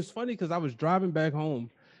home, and it's funny because I was driving back home,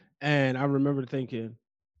 and I remember thinking,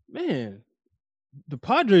 man, the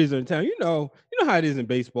Padres are in town. You know how it is in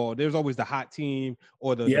baseball. There's always the hot team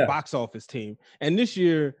or the box office team. And this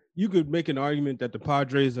year, you could make an argument that the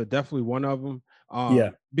Padres are definitely one of them.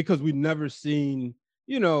 Because we've never seen,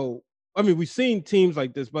 we've seen teams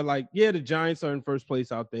like this, but the Giants are in first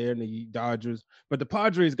place out there and the Dodgers, but the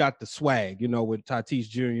Padres got the swag, with Tatis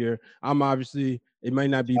Jr. I'm obviously, it might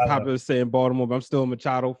not be popular to say in Baltimore, but I'm still a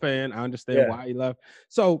Machado fan. I understand why he left.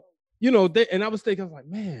 So, and I was thinking, I was like,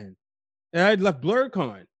 man, and I left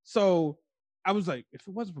BlurCon. So I was like, if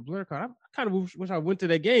it wasn't for BlurCon, I kind of wish I went to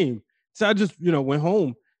that game. So I just, went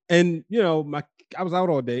home. And, I was out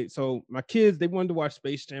all day. So my kids, they wanted to watch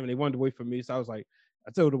Space Jam and they wanted to wait for me. So I was like,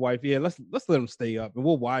 I told the wife, yeah, let's let them stay up and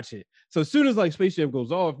we'll watch it. So as soon as Space Jam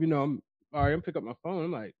goes off, I'm all right, I'm pick up my phone.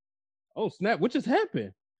 I'm like, oh, snap, what just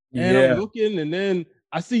happened? And I'm looking, and then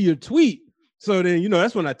I see your tweet. So then,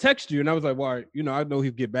 that's when I text you, and I was like, well, I know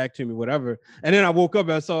he'll get back to me, whatever. And then I woke up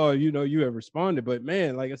and I saw, you have responded. But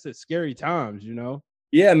man, like I said, scary times,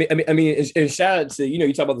 Yeah, and shout out to,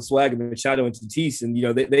 you talk about the swag of Machado and Tatis,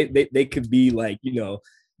 and they could be like,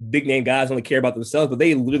 big name guys only care about themselves, but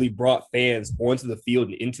they literally brought fans onto the field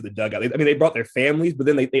and into the dugout. They brought their families, but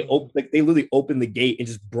then they literally opened the gate and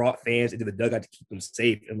just brought fans into the dugout to keep them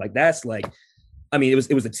safe. And that's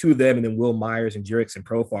it was the 2 of them, and then Will Myers and Jurix and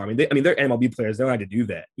Profar. They're MLB players. They don't have to do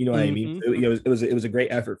that. You know what I mean? It was a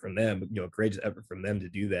great effort from them. A courageous effort from them to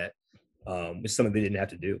do that. It's something they didn't have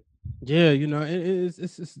to do. Yeah, you know,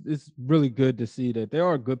 it's really good to see that there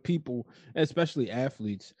are good people, especially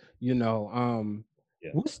athletes. You know,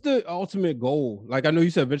 Yeah. what's the ultimate goal? Like, I know you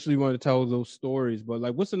said eventually you want to tell those stories, but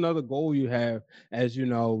like, what's another goal you have as you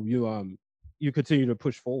know you continue to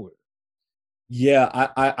push forward? Yeah,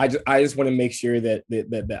 I just want to make sure that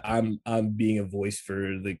I'm being a voice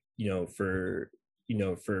for the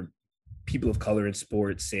for people of color in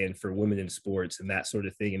sports and for women in sports and that sort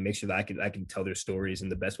of thing, and make sure that I can tell their stories in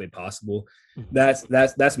the best way possible.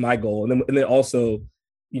 Mhm. That's my goal, and then also,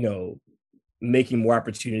 you know, making more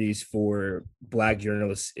opportunities for Black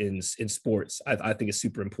journalists in sports. I think is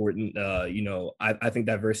super important. I think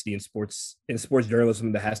diversity in sports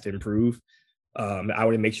journalism that has to improve. I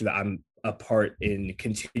want to make sure that I'm a part in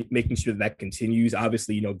making sure that continues.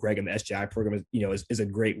 Obviously, Greg and the SJI program is a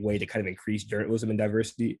great way to kind of increase journalism and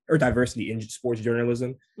diversity in sports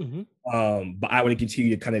journalism. Mhm. But I want to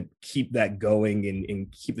continue to kind of keep that going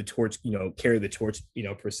and keep the torch, carry the torch,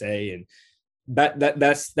 per se. And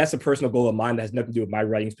that's a personal goal of mine that has nothing to do with my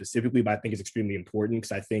writing specifically, but I think it's extremely important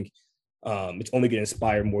because I think it's only going to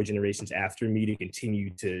inspire more generations after me to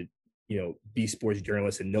continue to be sports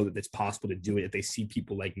journalists and know that it's possible to do it. If they see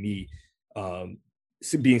people like me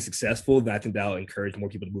being successful, then I think that'll encourage more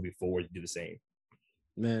people to moving forward to do the same.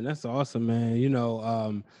 Man, that's awesome, man. You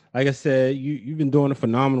know, like I said, you've been doing a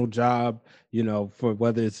phenomenal job, you know, for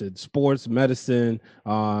whether it's in sports, medicine,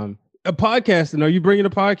 a podcasting. Are you bringing a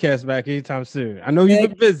podcast back anytime soon? I know you've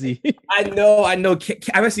been busy. I know. I'm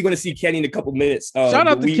actually going to see Kenny in a couple minutes. Shout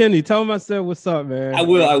out to Kenny. Tell him I said what's up, man. I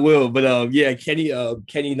will. But yeah, Kenny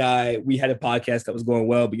and I, we had a podcast that was going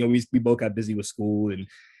well, but we both got busy with school and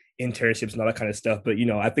internships and all that kind of stuff. But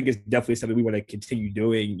I think it's definitely something we want to continue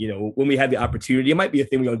doing. When we have the opportunity, it might be a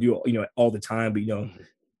thing we don't do all the time, but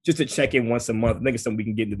just to check in once a month. I think it's something we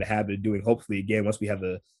can get into the habit of doing. Hopefully, again, once we have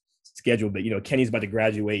the schedule. But Kenny's about to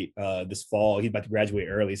graduate this fall. He's about to graduate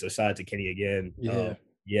early, so shout out to Kenny again.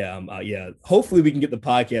 Yeah. Hopefully, we can get the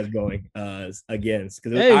podcast going again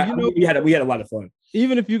because we had a lot of fun.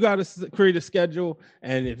 Even if you got to create a schedule,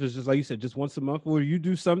 and if it's just like you said, just once a month, where you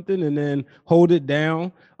do something and then hold it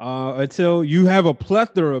down until you have a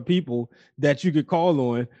plethora of people that you could call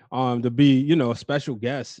on to be, a special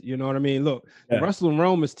guest. You know what I mean? Look, Wrestling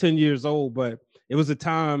Rome is 10 years old, but it was a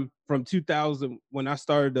time from 2000 when I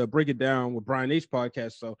started to break it down with Brian H.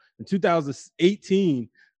 podcast. So in 2018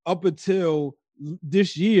 up until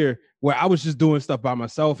this year, where I was just doing stuff by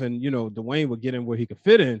myself, and Dwayne would get in where he could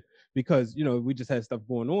fit in because we just had stuff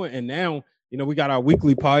going on, and now we got our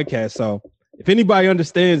weekly podcast. So if anybody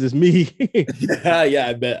understands, it's me. Yeah,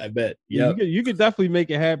 I bet. Yeah, you could definitely make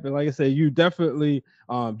it happen. Like I said, you definitely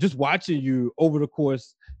just watching you over the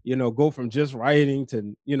course, go from just writing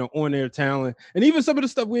to on air talent, and even some of the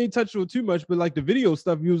stuff we ain't touched on too much, but like the video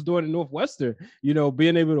stuff you was doing in Northwestern,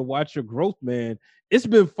 being able to watch your growth, man. It's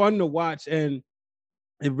been fun to watch, and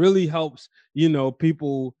it really helps,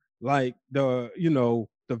 people like the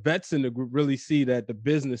vets in the group really see that the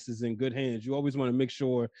business is in good hands. You always want to make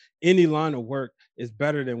sure any line of work is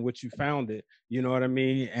better than what you found it. You know what I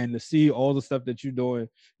mean? And to see all the stuff that you're doing,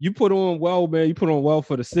 you put on well, man. You put on well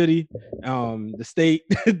for the city, the state,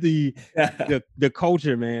 the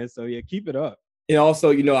culture, man. So yeah, keep it up. And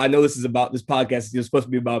also, I know this podcast is supposed to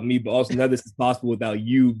be about me, but also none of this is possible without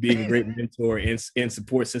you being a great mentor and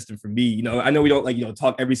support system for me. I know we don't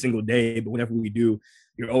talk every single day, but whenever we do,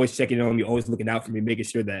 you're always checking on me, always looking out for me, making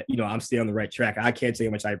sure that, I'm staying on the right track. I can't tell you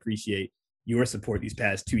how much I appreciate your support these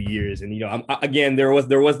past 2 years. And, again, there was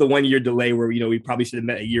the 1 year delay where, we probably should have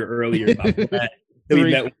met a year earlier.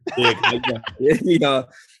 We met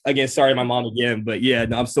again, sorry, my mom again, but yeah,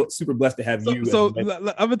 no, I'm so super blessed to have you. So I'm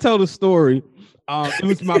gonna tell the story. It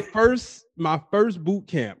was my first boot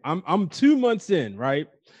camp. I'm 2 months in, right?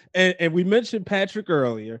 And we mentioned Patrick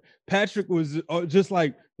earlier. Patrick was just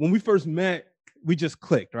like when we first met, we just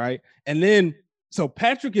clicked, right? And then so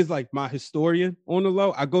Patrick is like my historian on the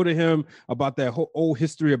low. I go to him about that whole old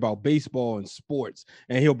history about baseball and sports,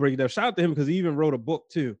 and he'll break it up. Shout out to him because he even wrote a book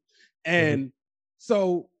too. And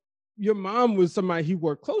so your mom was somebody he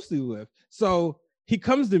worked closely with. So he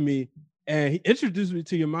comes to me and he introduced me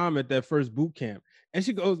to your mom at that first boot camp. And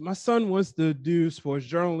she goes, my son wants to do sports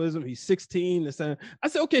journalism. He's 16. I said,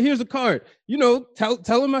 okay, here's a card.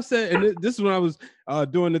 Tell him I said, and this is when I was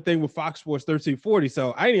doing the thing with Fox Sports 1340.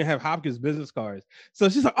 So I didn't even have Hopkins business cards. So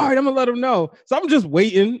she's like, all right, I'm gonna let him know. So I'm just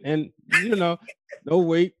waiting and, no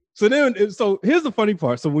wait. So here's the funny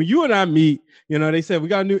part. So when you and I meet, they said, we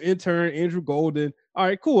got a new intern, Andrew Golden. All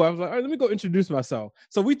right, cool. I was like, all right, let me go introduce myself.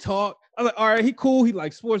 So we talk. I was like, all right, he cool. He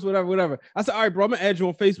likes sports, whatever. I said, all right, bro, I'm gonna add you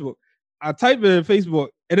on Facebook. I type it in Facebook,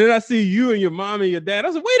 and then I see you and your mom and your dad.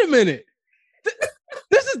 I said, wait a minute.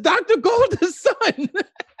 This Dr. Golden's son.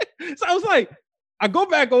 So I was like, I go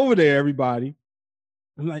back over there, everybody.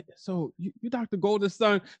 I'm like, so you Dr. Golden's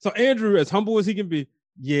son? So Andrew, as humble as he can be,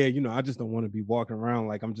 yeah, I just don't want to be walking around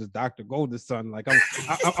like I'm just Dr. Golden's son. Like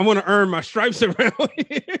I want to earn my stripes around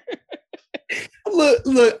here.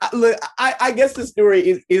 Look. I guess the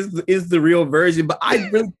story is the real version, but I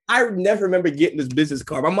never remember getting this business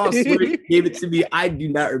card. My mom gave it to me. I do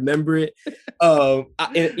not remember it. I'm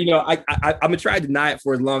gonna try to deny it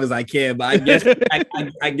for as long as I can, but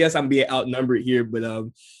I guess I'm being outnumbered here.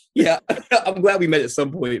 But yeah, I'm glad we met at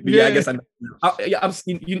some point. But yeah, I guess I'm I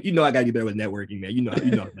gotta get better with networking, man. You know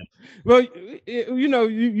that. Well,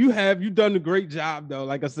 you've done a great job though.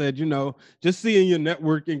 Like I said, just seeing your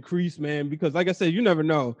network increase, man. Because like I said, you never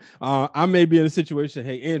know. I may be in a situation.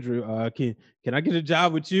 Hey, Andrew, can I get a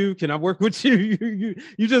job with you? Can I work with you?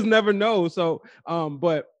 You just never know. So,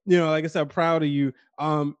 but like I said, I'm proud of you.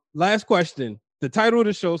 Last question. The title of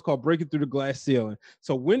the show is called Breaking Through the Glass Ceiling.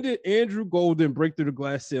 So when did Andrew Golden break through the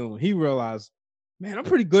glass ceiling? He realized, man, I'm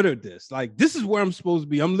pretty good at this. Like, this is where I'm supposed to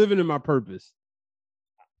be. I'm living in my purpose.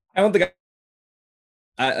 I don't think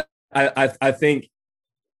I think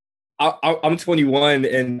I'm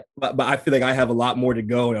 21, but I feel like I have a lot more to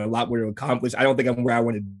go and a lot more to accomplish. I don't think I'm where I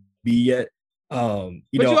want to be yet.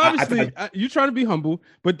 You're trying to be humble,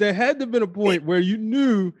 but there had to have been a point where you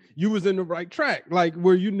knew you was in the right track, like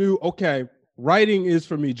where you knew, okay, writing is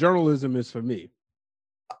for me, journalism is for me.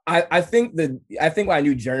 I think why I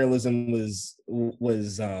knew journalism was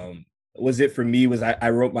it for me was I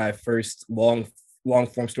wrote my first long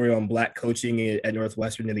form story on Black coaching at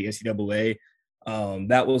Northwestern in the NCAA.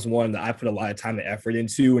 That was one that I put a lot of time and effort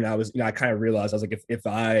into, and I was I kind of realized I was like, if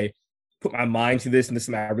I put my mind to this and this is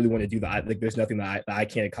something I really want to do, that like there's nothing that I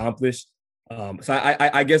can't accomplish. So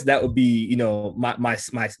I guess that would be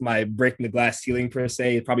my breaking the glass ceiling per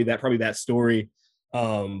se, probably that story.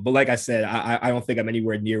 But like I said, I don't think I'm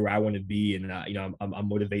anywhere near where I want to be, and I'm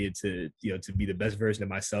motivated to be the best version of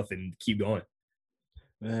myself and keep going.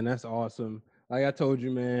 Man, that's awesome. Like I told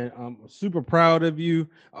you, man, I'm super proud of you.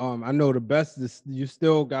 I know the best is you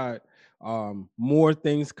still got more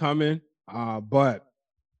things coming, but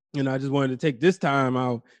I just wanted to take this time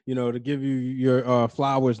out, to give you your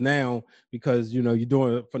flowers now, because, you're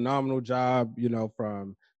doing a phenomenal job,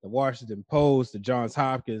 from the Washington Post, the Johns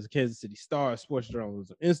Hopkins, Kansas City Star, Sports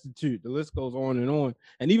Journalism Institute, the list goes on,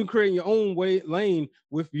 and even creating your own lane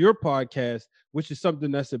with your podcast, which is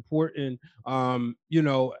something that's important. I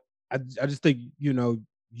just think,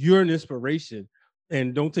 you're an inspiration,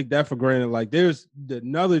 and don't take that for granted. Like there's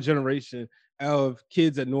another generation of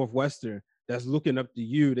kids at Northwestern that's looking up to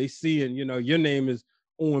you. They see, and your name is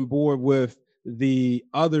on board with the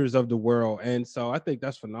others of the world, and so I think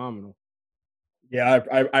that's phenomenal. Yeah,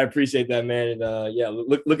 I appreciate that, man. And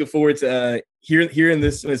looking forward to hearing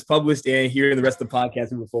this when it's published and hearing the rest of the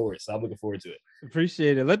podcast moving forward. So I'm looking forward to it.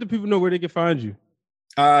 Appreciate it. Let the people know where they can find you.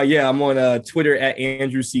 Yeah, I'm on Twitter at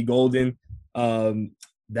Andrew C. Golden.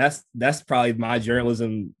 That's probably my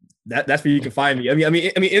journalism. That's where you can find me. I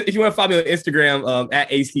mean, if you want to follow me on Instagram,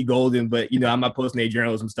 at AC Golden, but I'm not posting any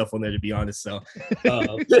journalism stuff on there, to be honest. So,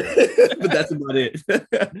 but that's about it.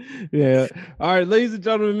 Yeah. All right, ladies and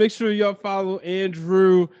gentlemen, make sure y'all follow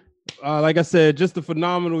Andrew. Like I said, just a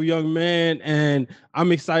phenomenal young man, and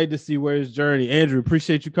I'm excited to see where his journey. Andrew,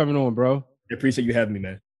 appreciate you coming on, bro. I appreciate you having me,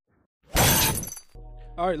 man.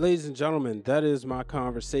 All right, ladies and gentlemen, that is my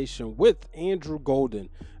conversation with Andrew Golden.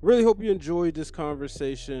 Really hope you enjoyed this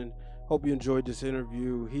conversation. Hope you enjoyed this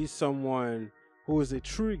interview. He's someone who is a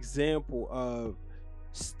true example of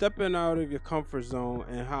stepping out of your comfort zone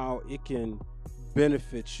and how it can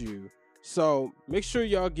benefit you. So make sure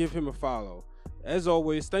y'all give him a follow. As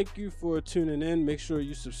always, thank you for tuning in. Make sure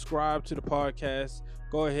you subscribe to the podcast.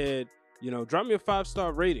 Go ahead, drop me a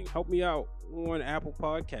 5-star rating. Help me out on Apple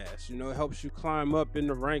Podcasts. It helps you climb up in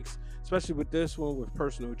the ranks, especially with this one, with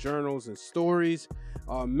personal journals and stories.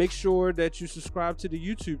 Make sure that you subscribe to the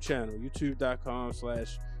YouTube channel,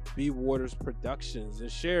 youtube.com/B Waters Productions,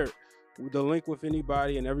 and share the link with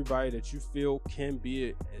anybody and everybody that you feel can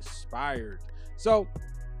be inspired. So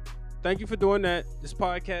thank you for doing that. This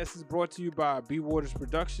podcast is brought to you by B Waters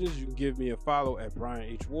Productions. You can give me a follow at Brian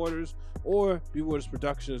H. Waters or B Waters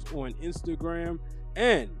Productions on Instagram.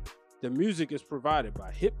 And the music is provided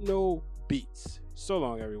by Hypno Beats. So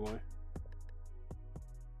long, everyone.